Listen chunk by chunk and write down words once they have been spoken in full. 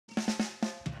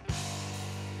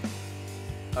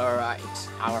Alright,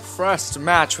 our first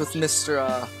match with I'm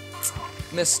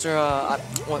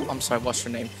sorry, what's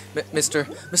your name? Mr.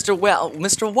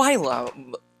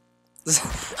 Waylon.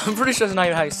 I'm pretty sure that's not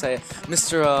even how you say it.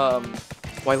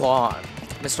 Waylon.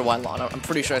 Mr. Waylon. I'm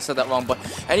pretty sure I said that wrong, but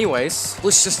anyways,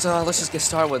 let's just get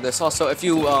started with this. Also, if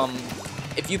you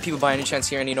people by any chance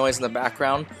hear any noise in the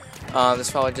background,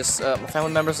 this probably just my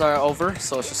family members are over,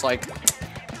 so it's just like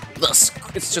this.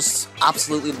 It's just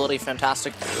absolutely bloody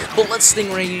fantastic. But let's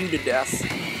stingray you to death.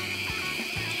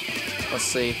 Let's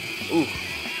see. Ooh,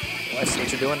 I see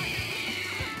what you're doing.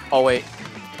 Oh wait,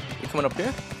 you coming up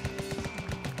here?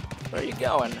 Where are you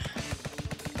going?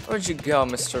 Where'd you go,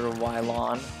 Mr.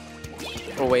 Waylon?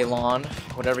 Or Waylon,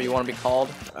 whatever you want to be called.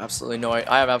 I have absolutely no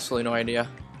idea.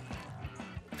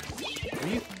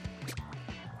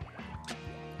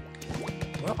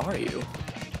 Where are you?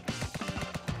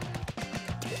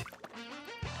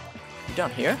 You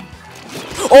down here?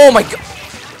 Oh my god!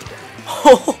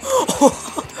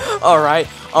 Alright,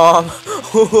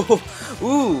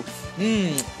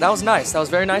 that was nice. That was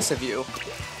very nice of you.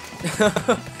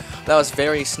 That was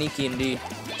very sneaky indeed.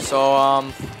 So,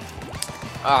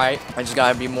 alright, I just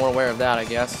gotta be more aware of that, I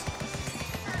guess.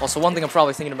 Also, one thing I'm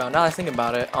probably thinking about, now that I think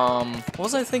about it, what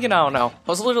was I thinking? I don't know.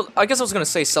 I guess I was gonna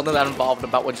say something that involved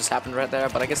about what just happened right there,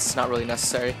 but I guess it's not really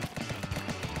necessary.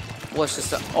 Let's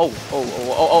just, oh,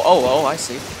 I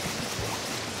see.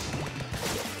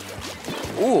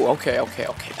 Ooh, okay. Back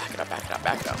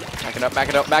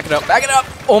it up.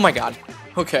 Oh my god.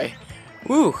 Okay.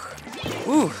 Ooh,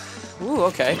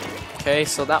 okay. Okay,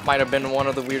 so that might have been one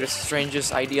of the weirdest,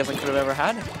 strangest ideas I could have ever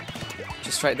had.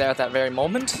 Just right there at that very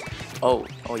moment. Oh,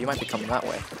 you might be coming that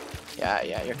way. Yeah,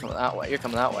 you're coming that way.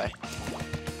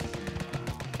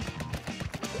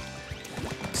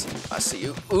 I see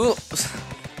you. Ooh.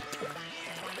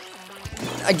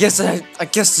 I guess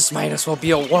this might as well be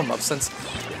a warm-up since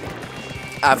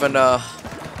I haven't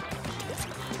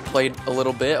played a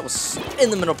little bit. I was in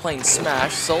the middle of playing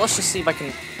Smash, so let's just see if I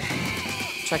can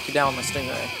track you down with my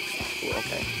stingray. Ooh,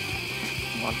 okay.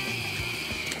 Come on.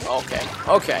 Okay.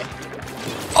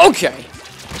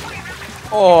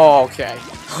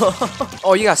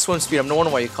 Oh, you got swim speed. I'm no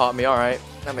wonder why you caught me. Alright.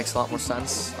 That makes a lot more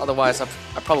sense. Otherwise, I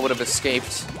probably would have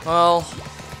escaped. Well,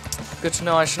 good to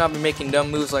know I should not be making dumb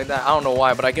moves like that. I don't know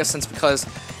why, but I guess because,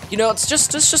 you know, it's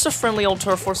just a friendly old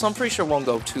turf war, so I'm pretty sure it won't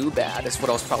go too bad, is what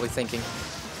I was probably thinking.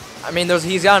 I mean,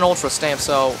 he's got an ultra stamp,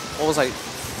 so what was I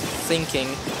thinking?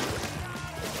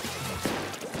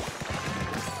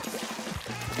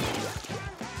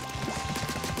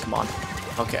 Come on.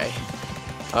 Okay.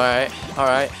 Alright.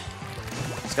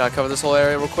 Just gotta cover this whole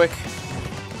area real quick.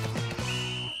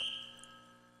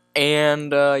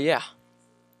 And, yeah.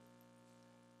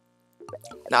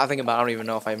 Now I think about it, I don't even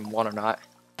know if I even won or not.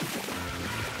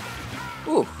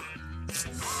 Ooh.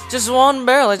 Just one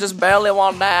barely, just barely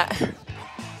won that.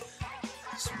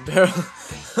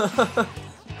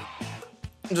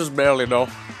 Just barely though.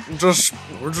 Just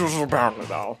barely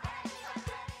though.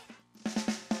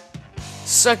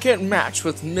 Second match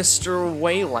with Mr.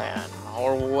 Waylon,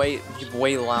 or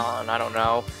Waylon, I don't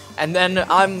know. And then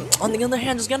I'm, on the other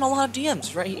hand, just getting a lot of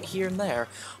DMs right here and there,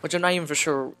 which I'm not even for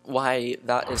sure why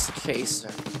that is the case.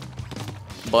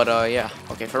 But yeah.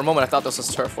 Okay, for a moment I thought this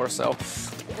was turf war, so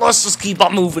let's just keep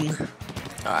on moving.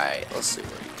 Alright, let's see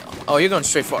where you go. Oh, you're going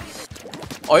straight for.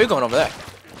 Oh, you're going over there.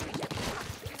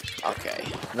 Okay.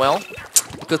 Well,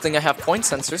 good thing I have point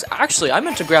sensors. Actually, I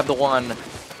meant to grab the one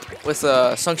with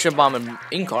Suction Bomb and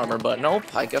Ink Armor, but nope.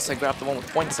 I guess I grabbed the one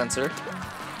with point sensor.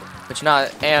 Which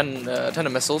and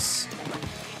Tendon Missiles.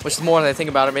 Which the more that I think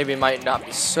about it, maybe it might not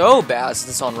be so bad since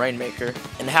it's on Rainmaker.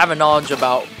 And having knowledge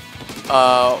about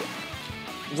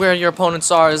where your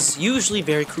opponents are is usually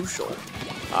very crucial.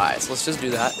 Alright, so let's just do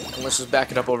that. And let's just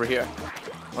back it up over here.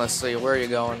 Let's see, where are you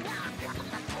going?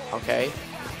 Okay.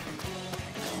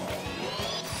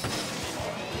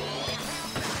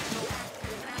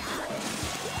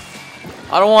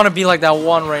 I don't want to be like that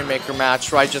one Rainmaker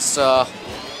match where I just, where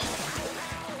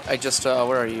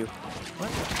are you? What?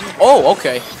 Oh,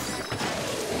 okay.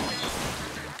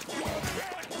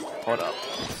 Hold up.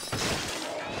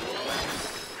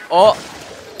 Oh.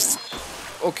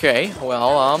 Okay,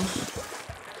 well,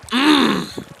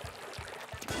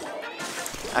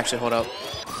 Actually, hold up.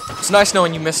 It's nice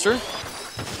knowing you, mister.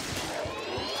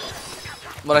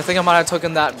 But I think I might have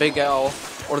taken that big L,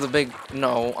 or the big,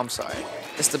 no, I'm sorry.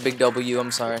 It's the big W, I'm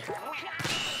sorry.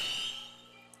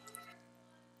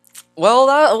 Well,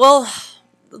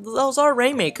 those are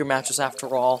Rainmaker matches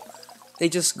after all. They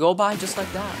just go by just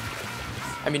like that.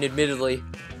 I mean, admittedly,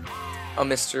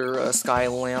 Mr.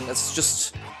 Skyland, it's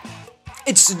just,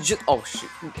 oh shoot.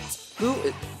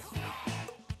 Who?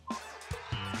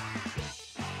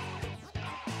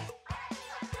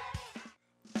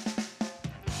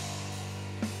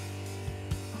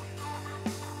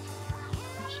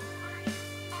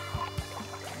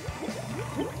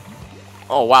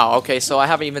 Oh, wow. Okay, so I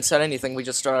haven't even said anything. We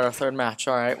just started our third match.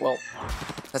 Alright, well,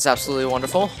 that's absolutely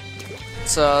wonderful.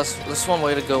 There's one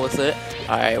way to go with it.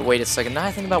 Alright, wait a second. Now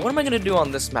I think about what am I going to do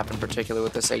on this map in particular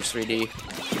with this H3D?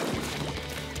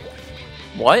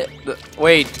 What?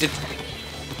 Wait, did...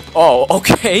 Oh,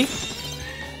 okay.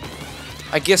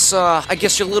 I guess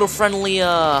your little friendly,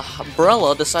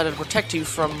 umbrella decided to protect you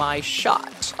from my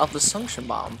shot of the suction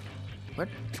bomb. What?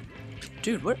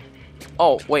 Dude, what?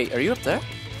 Oh, wait, are you up there?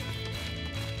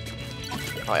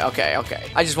 Oh, okay,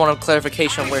 okay. I just wanted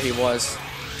clarification on where he was.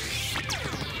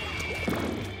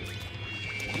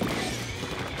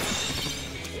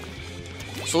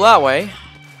 So that way,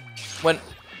 when...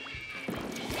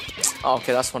 Oh,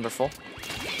 okay, that's wonderful.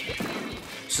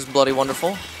 This is bloody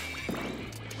wonderful.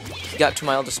 Got to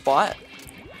my other spot.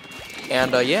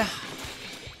 And, yeah.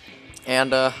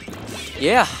 And,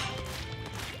 yeah.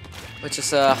 Which is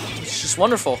just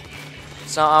wonderful.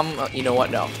 So, you know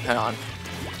what? No, hang on.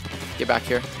 Get back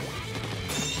here.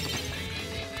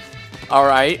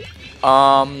 Alright.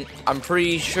 I'm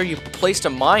pretty sure you placed a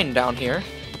mine down here.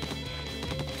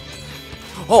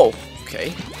 Oh,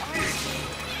 okay.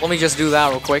 Let me just do that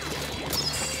real quick.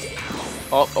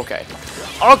 Oh, okay.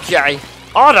 Okay.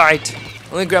 Alright.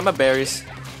 Let me grab my berries.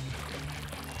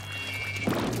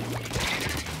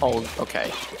 Oh,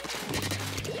 okay.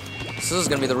 So this is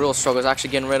gonna be the real struggle, is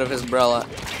actually getting rid of his umbrella.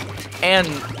 And,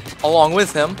 along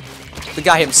with him, the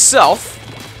guy himself.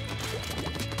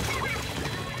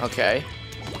 Okay.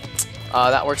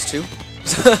 That works too.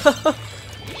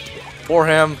 Poor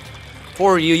him.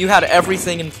 Poor you. You had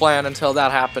everything in plan until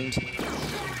that happened.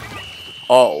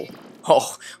 Oh.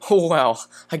 Oh, well,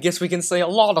 I guess we can say a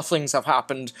lot of things have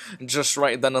happened just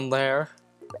right then and there.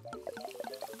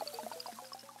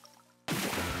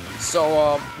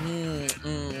 So,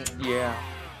 yeah.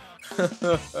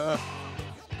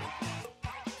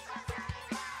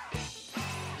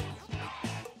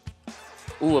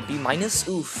 Ooh, a B minus?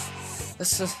 Oof.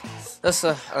 That's a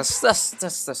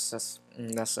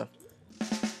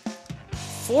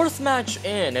fourth match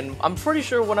in, and I'm pretty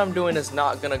sure what I'm doing is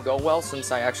not gonna go well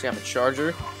since I actually have a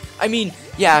charger. I mean,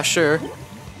 yeah, sure.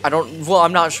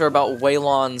 I'm not sure about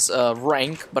Waylon's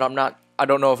rank, but I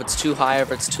don't know if it's too high or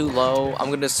if it's too low. I'm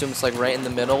gonna assume it's like right in the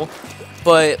middle.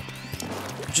 But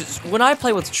just when I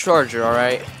play with charger,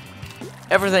 alright,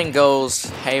 everything goes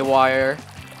haywire,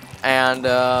 and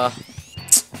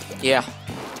yeah,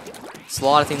 it's a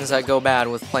lot of things that go bad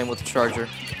with playing with the charger.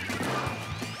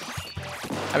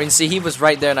 I mean, see, he was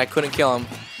right there and I couldn't kill him.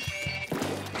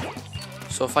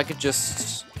 So if I could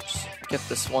just get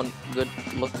this one good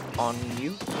look on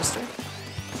you, mister.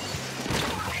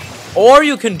 Or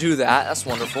you can do that. That's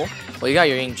wonderful. Well, you got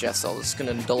your inkjet, so it's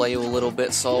gonna delay you a little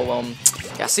bit, so,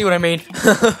 yeah, see what I mean?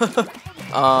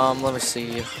 Let me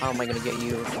see. How am I gonna get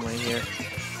you from right here?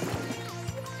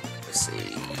 Let's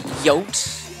see.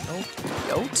 Yote? No?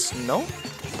 Yote? No?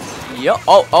 Yo.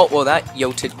 Oh, well, that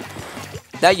yoted.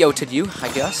 That yoted you, I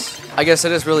guess. I guess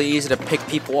it is really easy to pick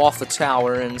people off the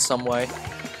tower in some way.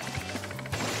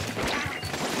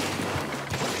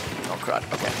 Oh, crud.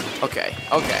 Okay. Okay.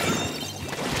 Okay.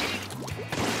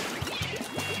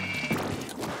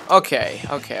 Okay.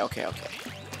 Okay. Okay. Okay.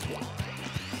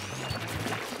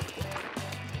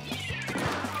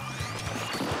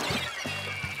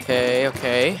 Okay.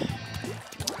 Okay.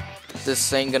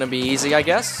 This ain't gonna be easy, I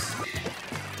guess.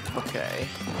 Okay.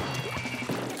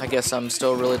 I guess I'm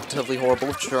still relatively horrible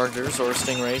with chargers, or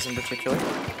stingrays in particular.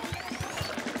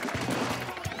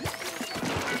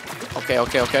 Okay,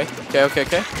 okay, okay. Okay, okay,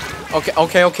 okay. Okay,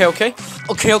 okay, okay, okay.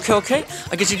 Okay, okay, okay.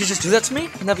 I guess you could just do that to me,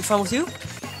 and that'd be fine with you?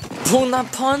 Boom,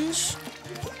 that punch.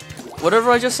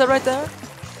 Whatever I just said right there.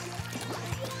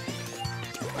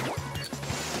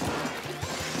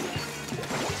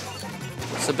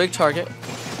 It's a big target.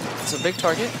 It's a big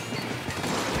target.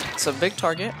 It's a big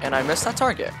target, and I missed that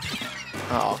target.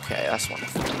 Oh, okay, that's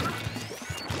wonderful.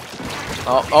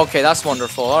 Oh, okay, that's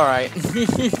wonderful. Alright.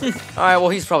 Alright, well,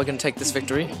 he's probably gonna take this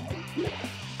victory.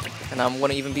 And I'm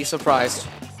gonna even be surprised.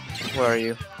 Where are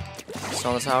you?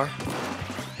 Still on the tower?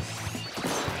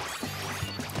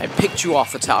 I picked you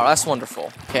off the tower. That's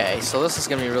wonderful. Okay, so this is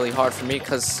gonna be really hard for me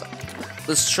because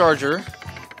this charger,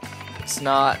 it's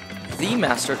not the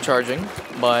master of charging,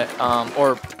 but,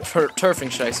 or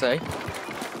turfing, should I say.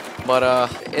 But,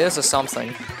 it is a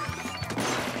something.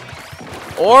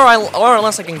 Or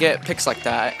unless I can get picks like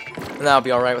that, then that'll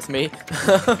be alright with me.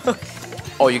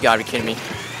 Oh, you gotta be kidding me.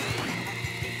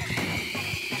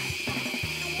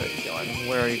 Where are you going?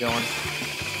 Where are you going?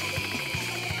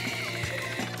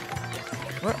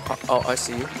 Where? Oh, I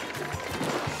see you.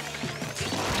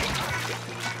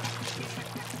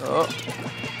 Oh.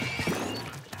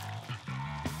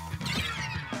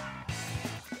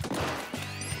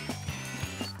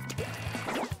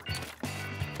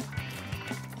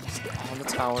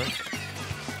 tower.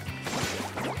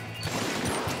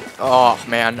 Oh,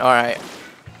 man. Alright.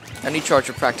 I need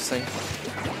charger practicing.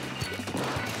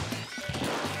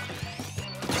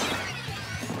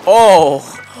 Oh!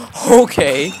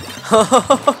 Okay.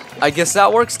 I guess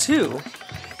that works too.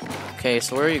 Okay,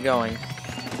 so where are you going?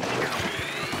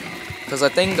 Because I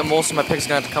think that most of my picks are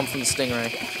going to have to come from the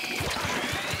Stingray.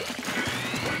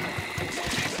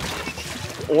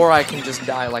 Or I can just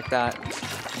die like that.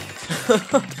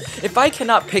 If I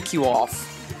cannot pick you off,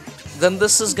 then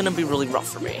this is going to be really rough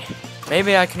for me.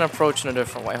 Maybe I can approach in a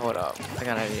different way. Hold up. I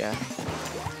got an idea.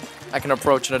 I can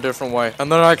approach in a different way.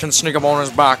 And then I can sneak up on his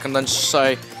back and then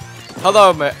say,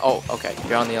 hello, man. Oh, okay.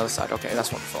 You're on the other side. Okay,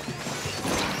 that's wonderful.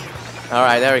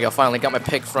 Alright, there we go. Finally got my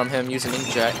pick from him using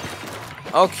Inkjet.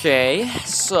 Okay,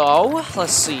 so,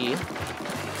 let's see.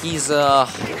 He's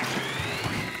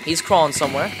crawling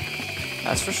somewhere.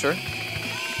 That's for sure.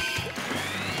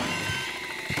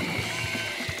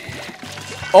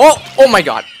 Oh! Oh my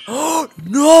god!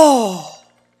 No!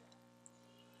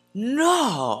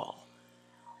 No!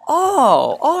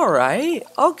 Oh, alright.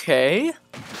 Okay.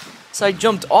 So I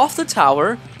jumped off the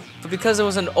tower, but because it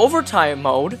was an overtime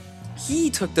mode, he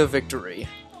took the victory.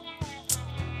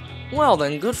 Well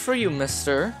then, good for you,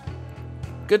 mister.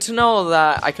 Good to know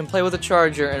that I can play with a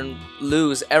charger and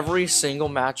lose every single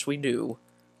match we do.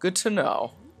 Good to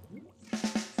know.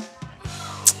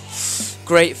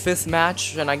 Great 5th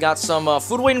match, and I got some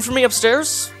food waiting for me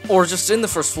upstairs, or just in the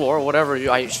first floor, whatever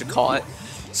I should call it.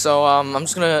 So, I'm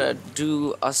just gonna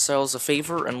do ourselves a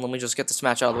favor, and let me just get this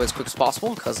match out of the way as quick as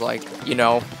possible, because, like, you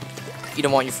know, you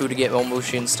don't want your food to get all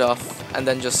mushy and stuff, and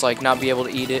then just, like, not be able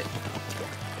to eat it.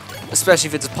 Especially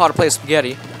if it's a pot of plate of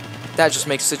spaghetti. That just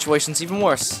makes situations even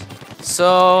worse.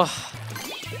 So,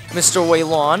 Mr.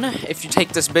 Waylon, if you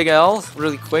take this big L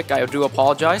really quick, I do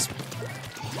apologize.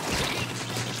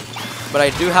 But I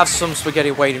do have some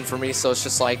spaghetti waiting for me, so it's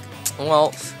just like,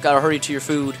 well, gotta hurry to your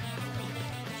food.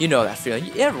 You know that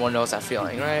feeling. Everyone knows that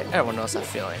feeling, right? Everyone knows that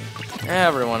feeling.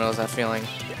 Everyone knows that feeling.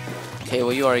 Okay,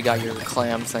 well, you already got your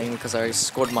clam thing because I already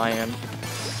scored my end.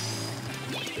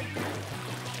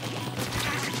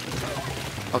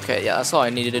 Okay, yeah, that's all I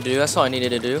needed to do. That's all I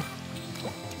needed to do.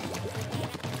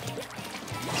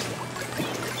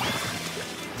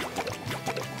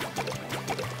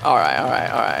 Alright, alright,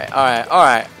 alright, alright,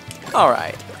 alright.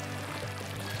 Alright.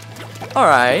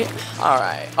 Alright.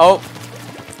 Alright. Oh.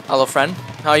 Hello, friend.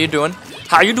 How you doing?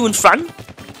 How you doing, friend?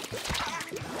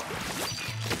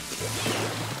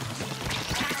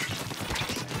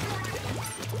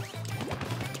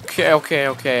 Okay.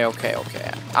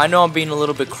 I know I'm being a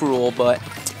little bit cruel, but,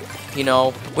 you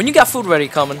know, when you got food ready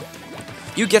coming,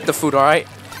 you get the food, alright?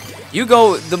 You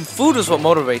go, the food is what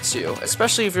motivates you,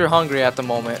 especially if you're hungry at the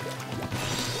moment.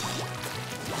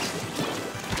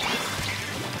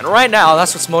 And right now,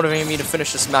 that's what's motivating me to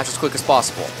finish this match as quick as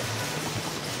possible.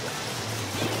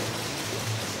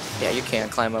 Yeah, you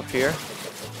can't climb up here.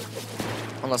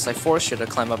 Unless I force you to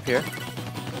climb up here.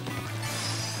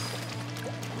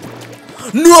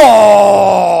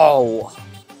 No!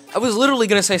 I was literally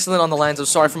gonna say something on the lines of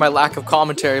sorry for my lack of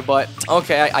commentary, but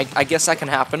okay, I guess that can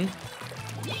happen.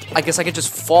 I guess I could just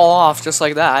fall off just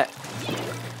like that.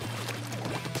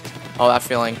 Oh, that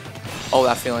feeling. Oh,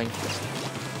 that feeling.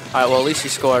 Alright, well, at least you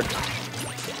scored.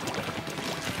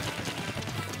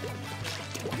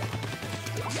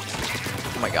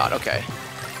 Oh my god, okay.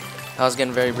 That was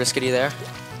getting very riskety there.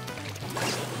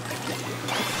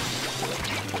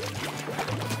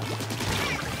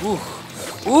 Ooh.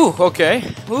 Ooh,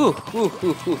 okay. Ooh.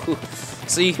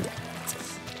 See,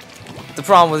 the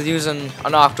problem with using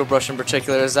an Octobrush in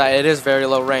particular is that it is very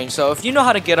low range. So if you know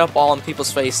how to get up all in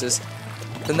people's faces,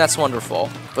 then that's wonderful.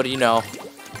 But you know,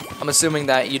 I'm assuming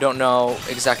that you don't know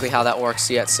exactly how that works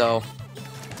yet, so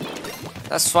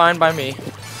that's fine by me.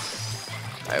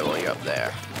 Alright, well, you're up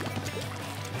there.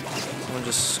 Someone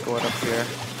just scored up here.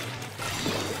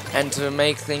 And to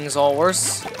make things all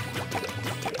worse,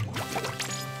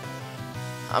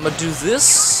 I'm gonna do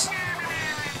this,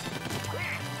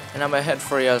 and I'm gonna head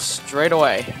for you straight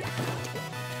away.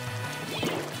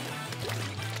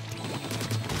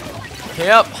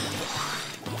 Yep.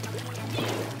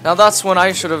 Now that's when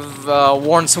I should have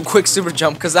worn some quick super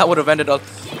jump, because that would have ended a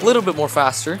little bit more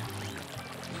faster.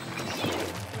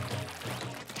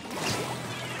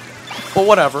 But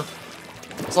whatever.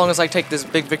 As long as I take this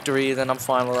big victory, then I'm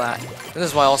fine with that. And this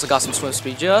is why I also got some swim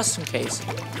speed, just in case.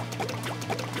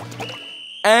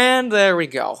 And there we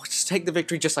go. Just take the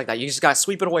victory just like that. You just gotta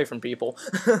sweep it away from people.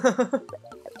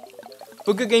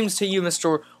 But good games to you,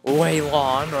 Mr.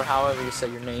 Waylon, or however you say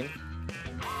your name.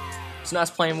 It's nice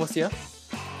playing with you.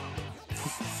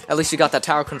 At least you got that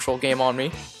tower control game on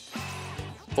me.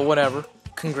 But whatever.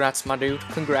 Congrats, my dude.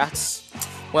 Congrats.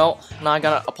 Well, now I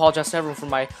gotta apologize to everyone for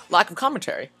my lack of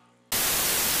commentary.